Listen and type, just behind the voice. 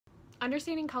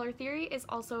Understanding color theory is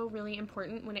also really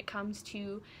important when it comes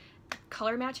to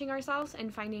color matching ourselves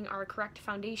and finding our correct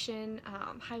foundation,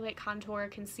 highlight, contour,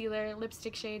 concealer,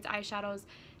 lipstick shades, eyeshadows,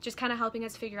 just kind of helping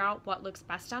us figure out what looks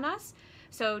best on us.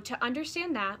 So to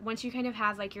understand that, once you kind of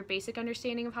have like your basic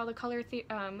understanding of how the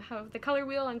color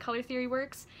wheel and color theory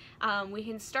works, we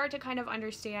can start to kind of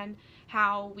understand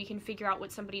how we can figure out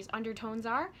what somebody's undertones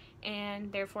are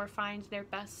and therefore find their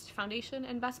best foundation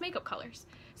and best makeup colors.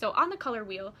 So on the color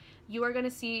wheel, you are going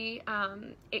to see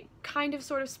it kind of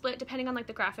sort of split depending on like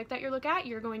the graphic that you look at.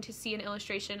 You're going to see an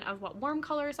illustration of what warm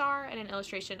colors are and an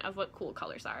illustration of what cool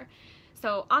colors are.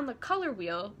 So on the color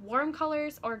wheel, warm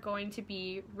colors are going to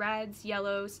be reds,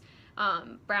 yellows,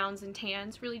 browns, and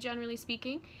tans, really generally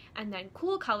speaking. And then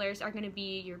cool colors are going to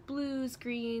be your blues,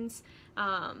 greens,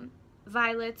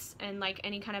 violets, and like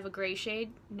any kind of a gray shade.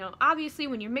 Now, obviously,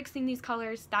 when you're mixing these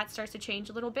colors, that starts to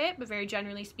change a little bit, but very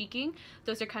generally speaking,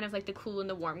 those are kind of like the cool and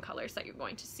the warm colors that you're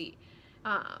going to see.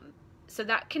 So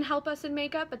that can help us in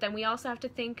makeup, but then we also have to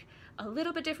think a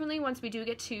little bit differently once we do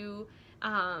get to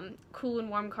cool and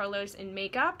warm colors in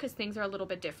makeup, because things are a little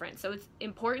bit different. So it's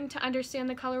important to understand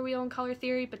the color wheel and color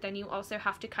theory, but then you also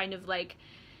have to kind of like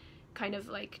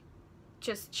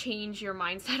just change your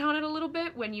mindset on it a little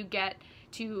bit when you get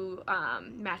to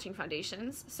matching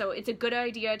foundations. So it's a good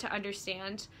idea to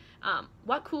understand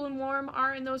what cool and warm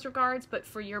are in those regards, but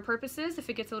for your purposes,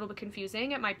 if it gets a little bit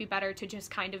confusing, it might be better to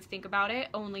just kind of think about it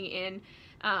only in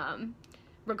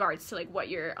regards to like what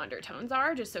your undertones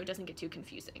are, just so it doesn't get too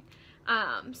confusing.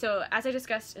 So as I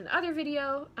discussed in the other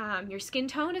video, your skin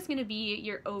tone is going to be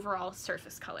your overall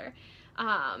surface color.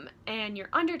 And your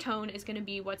undertone is going to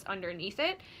be what's underneath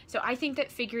it. So I think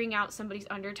that figuring out somebody's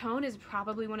undertone is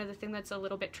probably one of the things that's a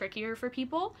little bit trickier for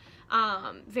people.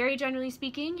 Very generally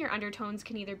speaking, your undertones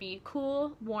can either be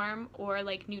cool, warm, or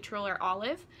like neutral or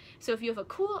olive. So if you have a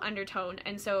cool undertone,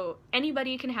 and so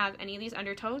anybody can have any of these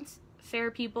undertones,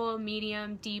 fair people,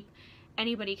 medium, deep,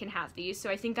 anybody can have these. So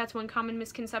I think that's one common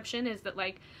misconception, is that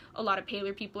like a lot of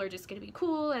paler people are just going to be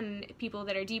cool, and people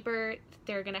that are deeper,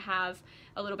 they're going to have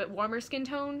a little bit warmer skin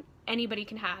tone. Anybody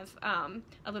can have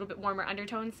a little bit warmer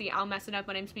undertones. See, I'll mess it up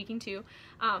when I'm speaking too.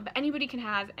 But anybody can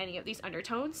have any of these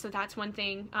undertones. So that's one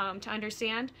thing to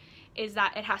understand, is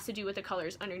that it has to do with the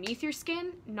colors underneath your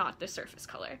skin, not the surface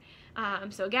color.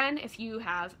 So again, if you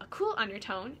have a cool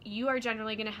undertone, you are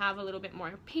generally going to have a little bit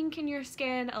more pink in your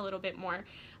skin, a little bit more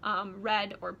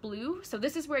red or blue. So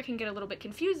this is where it can get a little bit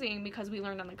confusing, because we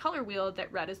learned on the color wheel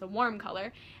that red is the warm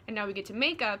color, and now we get to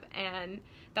makeup and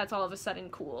that's all of a sudden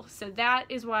cool. So that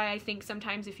is why I think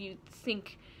sometimes if you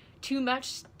think too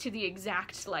much to the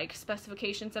exact like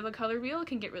specifications of a color wheel, it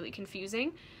can get really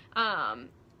confusing.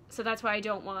 So that's why I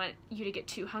don't want you to get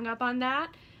too hung up on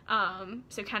that.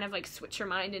 So kind of like switch your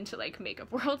mind into like makeup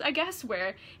world, I guess,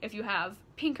 where if you have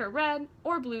pink or red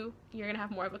or blue, you're gonna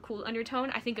have more of a cool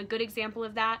undertone. I think a good example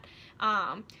of that,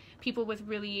 people with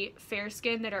really fair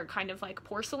skin that are kind of like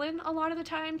porcelain a lot of the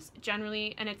times,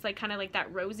 generally, and it's like kind of like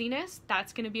that rosiness,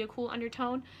 that's gonna be a cool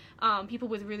undertone. People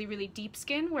with really, really deep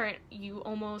skin where you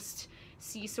almost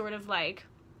see sort of like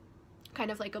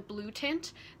kind of like a blue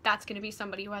tint, that's going to be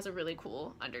somebody who has a really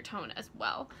cool undertone as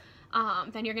well.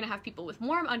 Then you're going to have people with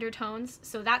warm undertones,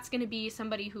 so that's going to be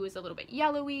somebody who is a little bit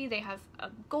yellowy, they have a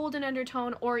golden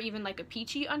undertone, or even like a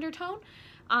peachy undertone.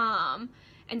 And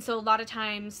so a lot of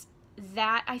times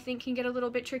that I think can get a little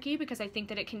bit tricky, because I think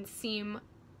that it can seem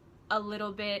a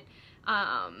little bit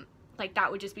like that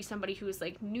would just be somebody who is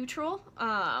like neutral.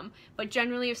 But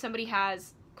generally if somebody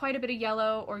has quite a bit of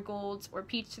yellow or golds or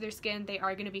peach to their skin, they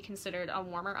are going to be considered a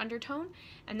warmer undertone.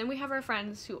 And then we have our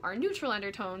friends who are neutral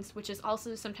undertones, which is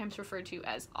also sometimes referred to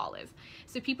as olive.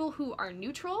 So people who are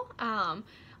neutral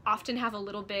often have a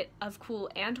little bit of cool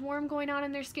and warm going on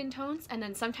in their skin tones, and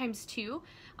then sometimes too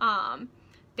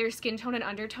their skin tone and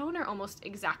undertone are almost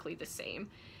exactly the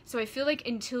same. So I feel like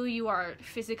until you are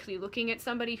physically looking at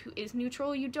somebody who is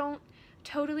neutral, you don't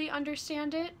totally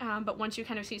understand it, but once you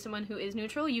kind of see someone who is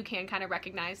neutral, you can kind of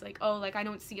recognize like, oh, like I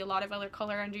don't see a lot of other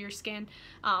color under your skin,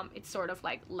 it's sort of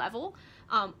like level,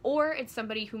 or it's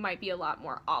somebody who might be a lot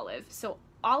more olive. So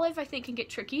olive I think can get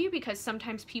tricky, because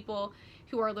sometimes people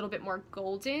who are a little bit more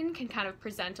golden can kind of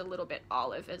present a little bit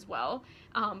olive as well,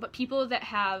 but people that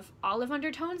have olive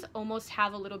undertones almost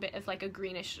have a little bit of like a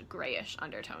greenish grayish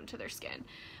undertone to their skin.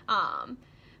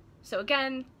 So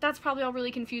again, that's probably all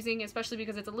really confusing, especially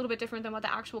because it's a little bit different than what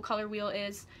the actual color wheel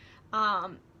is.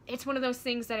 It's one of those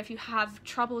things that if you have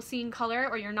trouble seeing color,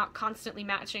 or you're not constantly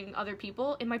matching other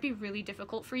people, it might be really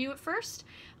difficult for you at first.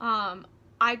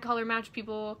 I color match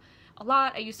people a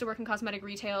lot. I used to work in cosmetic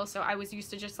retail, so I was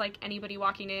used to just like anybody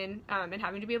walking in and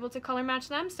having to be able to color match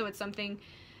them. So it's something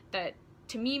that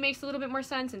to me makes a little bit more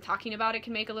sense, and talking about it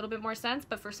can make a little bit more sense,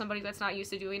 but for somebody that's not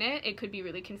used to doing it, it could be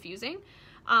really confusing.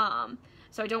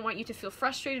 So I don't want you to feel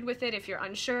frustrated with it if you're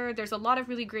unsure. There's a lot of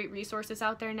really great resources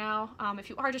out there now. If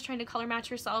you are just trying to color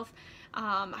match yourself,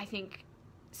 I think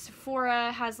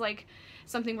Sephora has like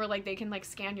something where like they can like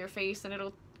scan your face and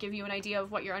it'll give you an idea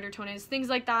of what your undertone is. Things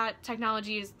like that.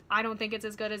 Technology is, I don't think it's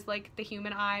as good as like the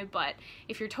human eye, but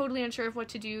if you're totally unsure of what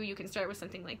to do, you can start with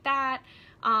something like that.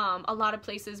 A lot of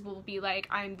places will be like,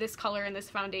 I'm this color in this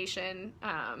foundation.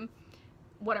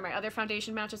 What are my other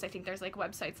foundation matches? I think there's like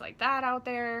websites like that out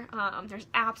there. There's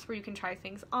apps where you can try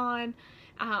things on.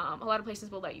 A lot of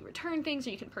places will let you return things, or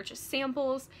you can purchase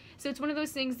samples. So it's one of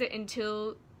those things that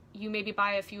until you maybe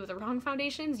buy a few of the wrong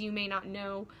foundations, you may not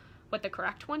know what the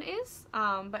correct one is.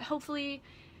 But hopefully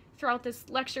throughout this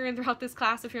lecture and throughout this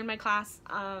class, if you're in my class,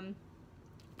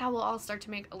 that will all start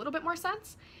to make a little bit more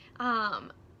sense.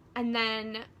 And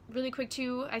then really quick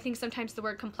too, I think sometimes the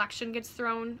word complexion gets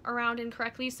thrown around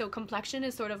incorrectly. So complexion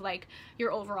is sort of like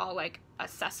your overall like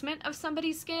assessment of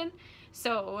somebody's skin.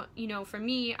 So, you know, for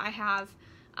me, I have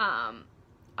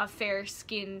a fair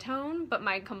skin tone, but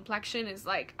my complexion is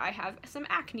like, I have some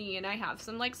acne and I have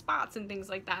some like spots and things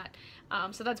like that.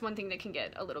 So that's one thing that can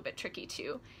get a little bit tricky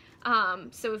too.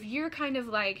 So if you're kind of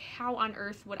like, how on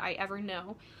earth would I ever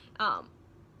know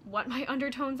what my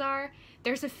undertones are,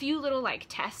 there's a few little like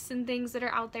tests and things that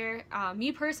are out there.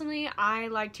 Me personally, I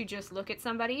like to just look at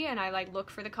somebody and I like look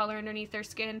for the color underneath their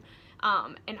skin,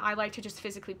 and I like to just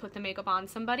physically put the makeup on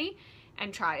somebody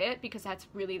and try it, because that's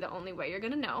really the only way you're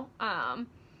gonna know.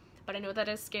 But I know that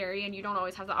is scary, and you don't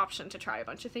always have the option to try a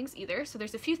bunch of things either. So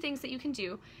there's a few things that you can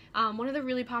do. One of the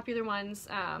really popular ones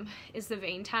is the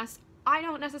vein test. I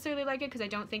don't necessarily like it because I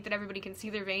don't think that everybody can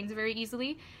see their veins very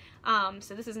easily.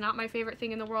 So this is not my favorite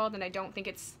thing in the world, and I don't think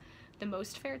it's the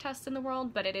most fair test in the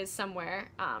world, but it is somewhere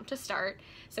to start.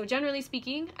 So generally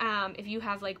speaking, if you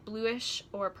have like bluish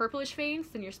or purplish veins,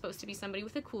 then you're supposed to be somebody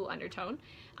with a cool undertone.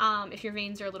 If your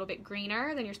veins are a little bit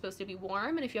greener, then you're supposed to be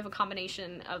warm, and if you have a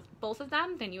combination of both of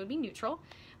them, then you would be neutral.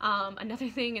 Another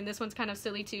thing, and this one's kind of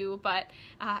silly too, but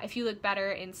if you look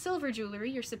better in silver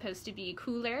jewelry, you're supposed to be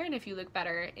cooler, and if you look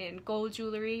better in gold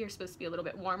jewelry, you're supposed to be a little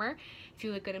bit warmer. If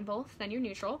you look good in both, then you're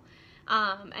neutral.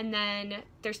 And then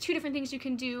there's two different things you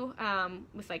can do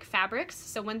with like fabrics.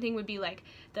 So one thing would be like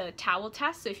the towel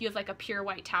test. So if you have like a pure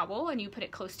white towel and you put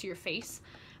it close to your face,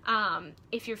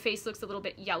 if your face looks a little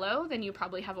bit yellow, then you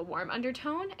probably have a warm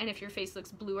undertone, and if your face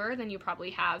looks bluer, then you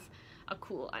probably have a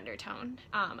cool undertone.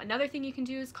 Another thing you can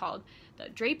do is called the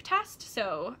drape test.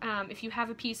 So if you have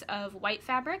a piece of white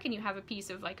fabric and you have a piece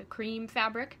of like a cream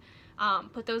fabric,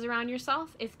 put those around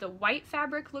yourself. If the white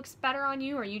fabric looks better on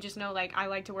you, or you just know like I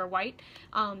like to wear white,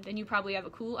 then you probably have a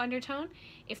cool undertone.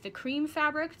 If the cream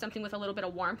fabric, something with a little bit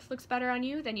of warmth, looks better on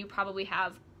you, then you probably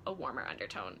have a warmer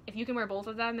undertone. If you can wear both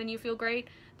of them and you feel great,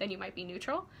 then you might be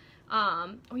neutral.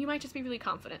 Or you might just be really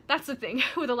confident. That's the thing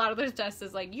with a lot of those tests,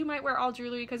 is like you might wear all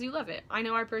jewelry because you love it. I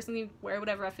know I personally wear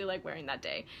whatever I feel like wearing that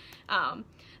day. So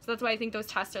that's why I think those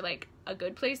tests are like a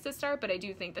good place to start, but I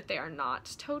do think that they are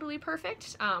not totally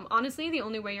perfect. Honestly, the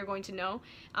only way you're going to know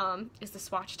is the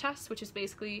swatch test, which is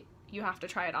basically you have to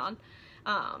try it on.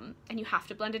 And you have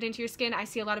to blend it into your skin. I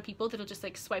see a lot of people that'll just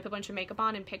like swipe a bunch of makeup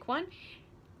on and pick one.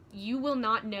 You will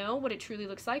not know what it truly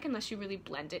looks like unless you really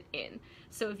blend it in.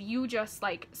 So if you just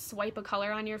like swipe a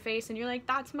color on your face and you're like,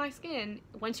 that's my skin,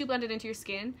 once you blend it into your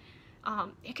skin,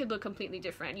 it could look completely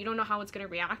different. You don't know how it's going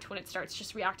to react when it starts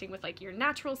just reacting with like your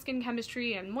natural skin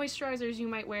chemistry and moisturizers you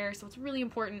might wear. So it's really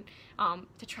important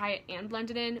to try it and blend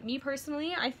it in. Me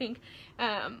personally, I think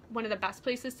one of the best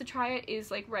places to try it is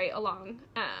like right along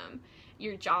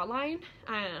your jawline.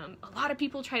 A lot of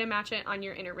people try to match it on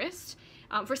your inner wrist.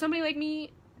 For somebody like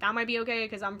me, that might be okay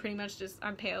because I'm pretty much just,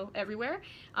 I'm pale everywhere.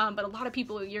 But a lot of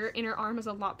people, your inner arm is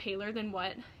a lot paler than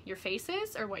what your face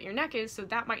is or what your neck is, so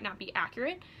that might not be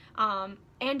accurate.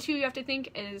 And two, you have to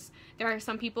think is there are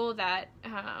some people that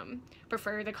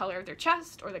prefer the color of their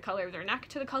chest or the color of their neck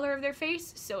to the color of their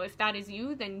face. So if that is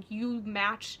you, then you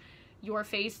match your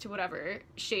face to whatever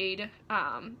shade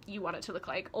you want it to look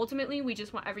like. Ultimately, we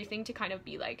just want everything to kind of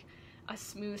be like a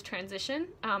smooth transition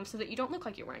so that you don't look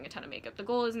like you're wearing a ton of makeup. The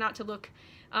goal is not to look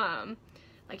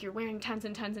like you're wearing tons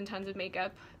and tons and tons of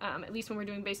makeup, at least when we're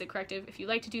doing basic corrective. If you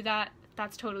like to do that,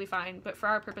 that's totally fine, but for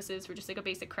our purposes, for just like a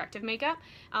basic corrective makeup,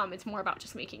 it's more about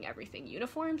just making everything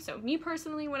uniform. So me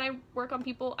personally, when I work on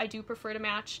people, I do prefer to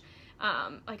match.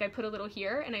 Like I put a little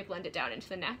here and I blend it down into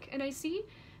the neck and I see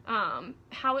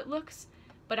how it looks.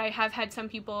 But I have had some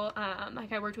people,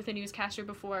 like I worked with a newscaster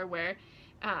before where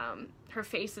her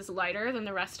face is lighter than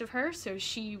the rest of her, so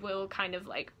she will kind of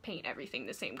like paint everything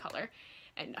the same color.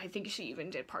 and I think she even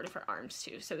did part of her arms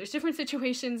too. So there's different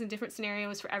situations and different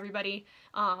scenarios for everybody,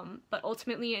 but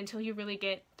ultimately, until you really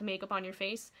get the makeup on your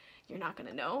face, you're not going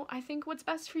to know, I think, what's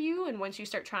best for you. And once you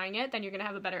start trying it, then you're going to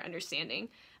have a better understanding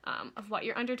of what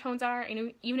your undertones are.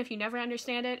 And even if you never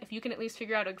understand it, if you can at least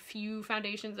figure out a few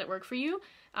foundations that work for you,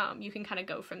 you can kind of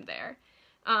go from there.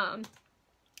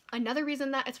 Another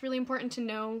reason that it's really important to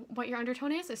know what your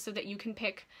undertone is so that you can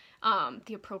pick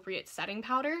the appropriate setting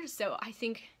powder. So I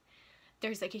think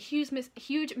there's like a huge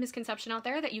misconception out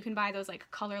there that you can buy those like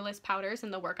colorless powders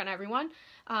and they'll work on everyone.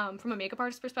 From a makeup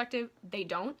artist perspective, they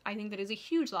don't. I think that is a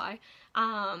huge lie.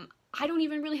 I don't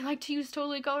even really like to use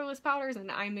totally colorless powders,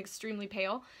 and I'm extremely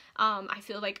pale. I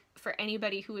feel like for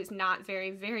anybody who is not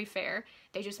very, very fair,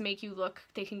 they just make you look,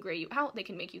 they can gray you out, they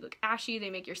can make you look ashy, they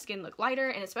make your skin look lighter,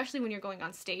 and especially when you're going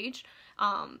on stage,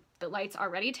 the lights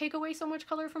already take away so much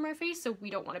color from our face, so we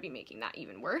don't want to be making that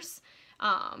even worse.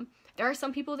 There are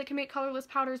some people that can make colorless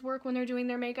powders work when they're doing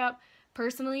their makeup.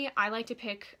 Personally, I like to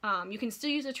pick, you can still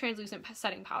use a translucent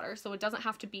setting powder, so it doesn't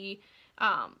have to be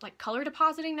like color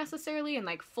depositing necessarily and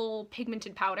like full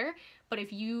pigmented powder, but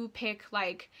if you pick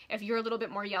like, if you're a little bit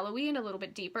more yellowy and a little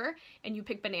bit deeper and you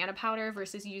pick banana powder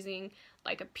versus using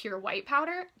like a pure white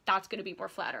powder, that's going to be more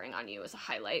flattering on you as a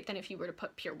highlight than if you were to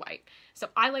put pure white. So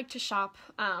I like to shop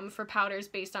for powders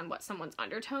based on what someone's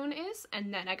undertone is,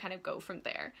 and then I kind of go from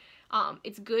there.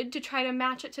 It's good to try to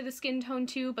match it to the skin tone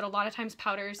too, but a lot of times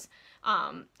powders,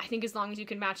 I think as long as you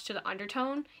can match to the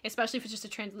undertone, especially if it's just a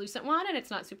translucent one and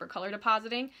it's not super color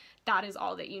depositing, that is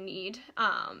all that you need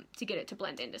to get it to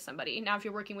blend into somebody. Now, if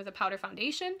you're working with a powder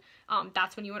foundation,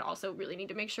 that's when you would also really need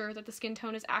to make sure that the skin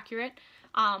tone is accurate.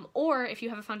 Or if you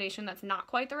have a foundation that's not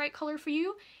quite the right color for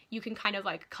you, you can kind of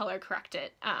like color correct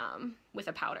it with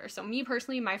a powder. So me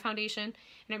personally, my foundation,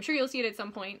 and I'm sure you'll see it at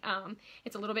some point,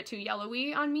 it's a little bit too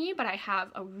yellowy on me, but I have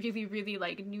a really, really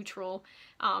like neutral,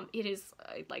 it is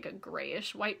like a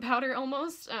grayish white powder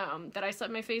almost, that I set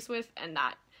my face with, and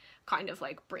that kind of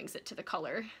like brings it to the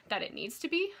color that it needs to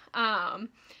be,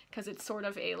 because it's sort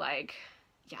of a like,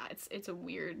 yeah, it's a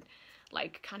weird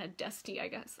like kind of dusty, I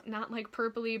guess, not like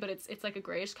purpley, but it's like a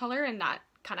grayish color, and that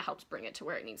kind of helps bring it to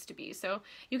where it needs to be. So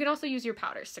you can also use your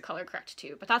powders to color correct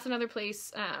too, but that's another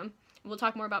place. We'll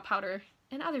talk more about powder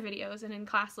in other videos and in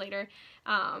class later,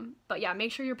 but yeah,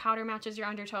 make sure your powder matches your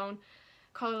undertone.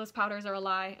 Colorless powders are a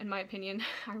lie, in my opinion.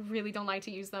 I really don't like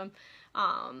to use them,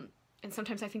 and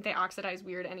sometimes I think they oxidize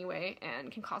weird anyway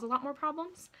and can cause a lot more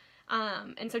problems.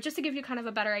 And so just to give you kind of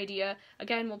a better idea,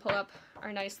 again, we'll pull up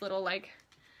our nice little like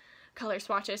color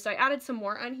swatches. So I added some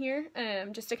more on here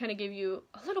just to kind of give you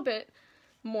a little bit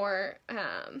more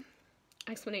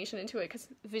explanation into it, because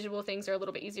visual things are a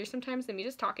little bit easier sometimes than me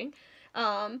just talking.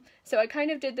 So I kind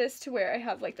of did this to where I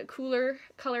have like the cooler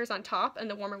colors on top and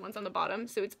the warmer ones on the bottom,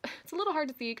 so it's a little hard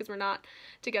to see because we're not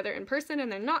together in person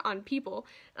and they're not on people,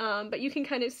 but you can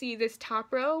kind of see this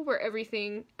top row where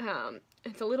everything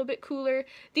it's a little bit cooler.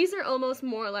 These are almost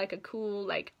more like a cool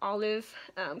like olive,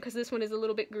 because this one is a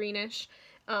little bit greenish,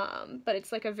 but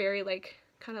it's like a very like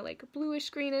kind of like bluish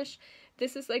greenish.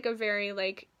 This is like a very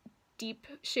like deep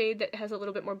shade that has a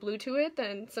little bit more blue to it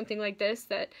than something like this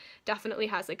that definitely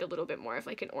has like a little bit more of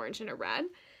like an orange and a red.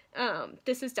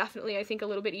 This is definitely, I think, a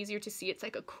little bit easier to see. It's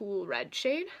like a cool red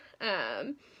shade.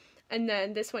 And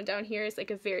then this one down here is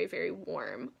like a very, very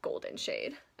warm golden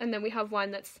shade. And then we have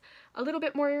one that's a little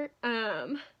bit more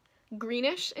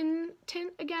greenish in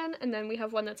tint again, and then we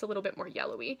have one that's a little bit more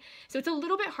yellowy. So it's a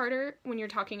little bit harder when you're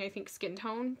talking, I think, skin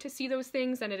tone to see those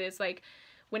things than it is like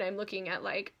when I'm looking at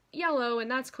like yellow and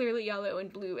that's clearly yellow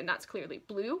and blue and that's clearly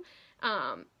blue.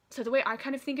 So the way I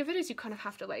kind of think of it is you kind of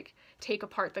have to like take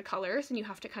apart the colors, and you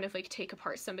have to kind of like take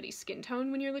apart somebody's skin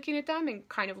tone when you're looking at them and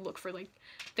kind of look for like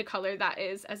the color that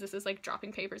is, as this is like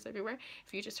dropping papers everywhere,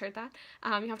 if you just heard that,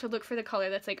 you have to look for the color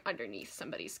that's like underneath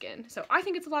somebody's skin. So I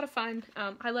think it's a lot of fun.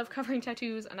 I love covering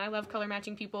tattoos and I love color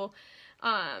matching people.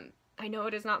 I know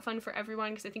it is not fun for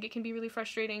everyone because I think it can be really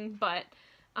frustrating, but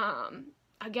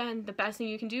again, the best thing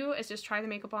you can do is just try the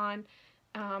makeup on.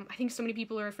 I think so many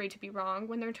people are afraid to be wrong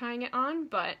when they're trying it on,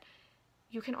 but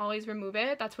you can always remove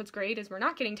it. That's what's great, is we're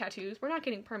not getting tattoos, we're not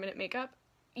getting permanent makeup.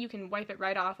 You can wipe it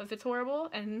right off if it's horrible,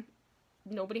 and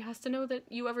nobody has to know that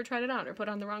you ever tried it on or put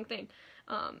on the wrong thing.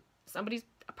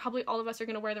 Probably all of us are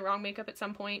going to wear the wrong makeup at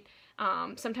some point.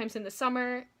 Sometimes in the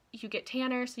summer, you get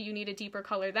tanner, so you need a deeper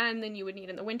color then than you would need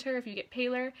in the winter. If you get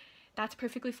paler, that's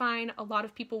perfectly fine. A lot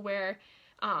of people wear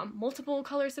multiple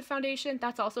colors of foundation.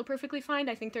 That's also perfectly fine.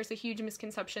 I think there's a huge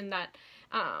misconception that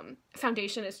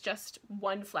foundation is just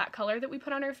one flat color that we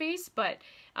put on our face, but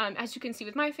as you can see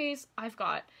with my face, I've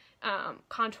got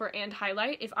contour and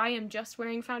highlight. If I am just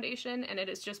wearing foundation and it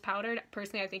is just powdered,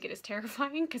 personally I think it is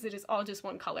terrifying because it is all just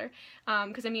one color.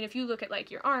 Because I mean, if you look at like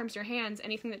your arms, your hands,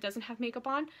 anything that doesn't have makeup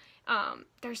on,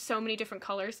 there's so many different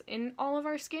colors in all of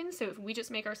our skin. So if we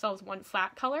just make ourselves one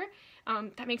flat color,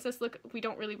 that makes us look, we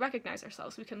don't really recognize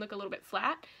ourselves. We can look a little bit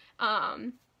flat.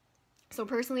 So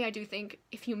personally, I do think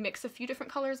if you mix a few different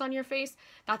colors on your face,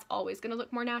 that's always going to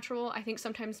look more natural. I think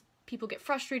sometimes people get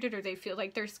frustrated or they feel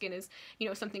like their skin is, you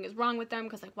know, something is wrong with them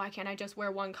because like, why can't I just wear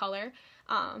one color?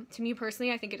 To me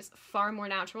personally, I think it is far more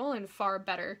natural and far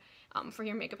better for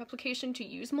your makeup application to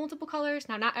use multiple colors.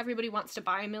 Now, not everybody wants to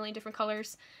buy a million different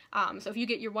colors. So if you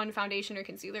get your one foundation or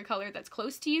concealer color that's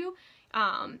close to you,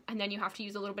 and then you have to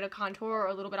use a little bit of contour or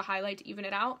a little bit of highlight to even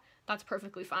it out, that's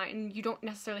perfectly fine. You don't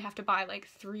necessarily have to buy like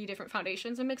 3 different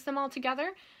foundations and mix them all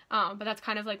together, but that's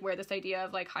kind of like where this idea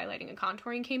of like highlighting and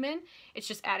contouring came in. It's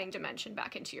just adding dimension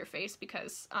back into your face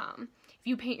because if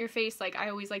you paint your face, like I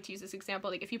always like to use this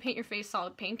example, like if you paint your face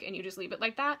solid pink and you just leave it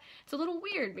like that, it's a little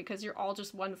weird because you're all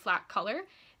just one flat color.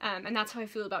 And that's how I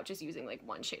feel about just using like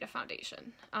one shade of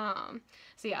foundation.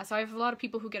 So yeah, so I have a lot of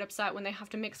people who get upset when they have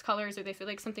to mix colors or they feel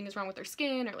like something is wrong with their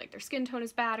skin or like their skin tone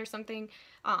is bad or something.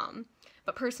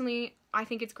 But personally, I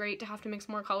think it's great to have to mix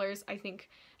more colors. I think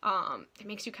it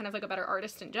makes you kind of like a better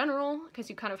artist in general because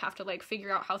you kind of have to like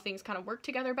figure out how things kind of work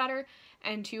together better.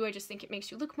 And 2, I just think it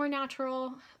makes you look more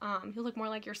natural. You look more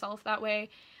like yourself that way.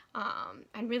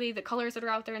 And really the colors that are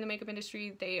out there in the makeup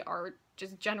industry, they are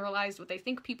just generalized what they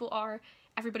think people are.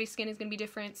 Everybody's skin is going to be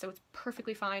different, so it's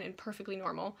perfectly fine and perfectly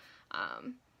normal.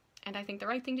 And I think the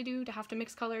right thing to do to have to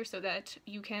mix colors so that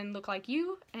you can look like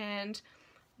you and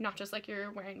not just like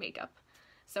you're wearing makeup.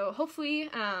 So hopefully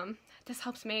this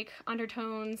helps make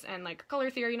undertones and like color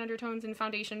theory and undertones and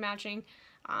foundation matching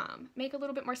make a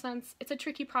little bit more sense. It's a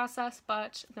tricky process,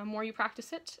 but the more you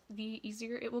practice it, the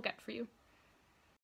easier it will get for you.